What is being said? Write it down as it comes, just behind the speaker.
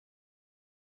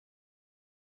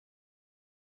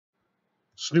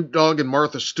Snoop Dogg and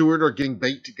Martha Stewart are getting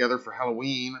baked together for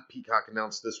Halloween. Peacock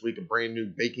announced this week a brand new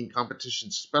baking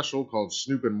competition special called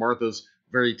Snoop and Martha's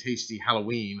Very Tasty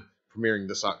Halloween, premiering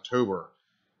this October.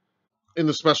 In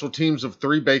the special, teams of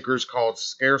 3 bakers called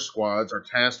Scare Squads are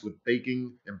tasked with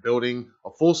baking and building a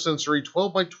full sensory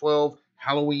 12 by 12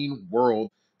 Halloween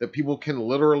world that people can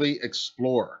literally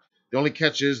explore. The only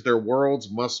catch is their worlds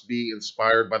must be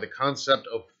inspired by the concept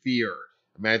of fear.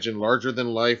 Imagine larger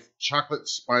than life chocolate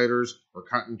spiders or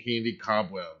cotton candy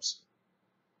cobwebs.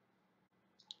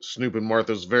 Snoop and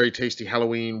Martha's Very Tasty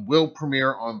Halloween will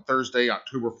premiere on Thursday,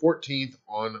 October 14th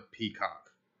on Peacock.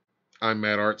 I'm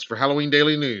Matt Arts for Halloween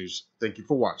Daily News. Thank you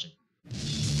for watching.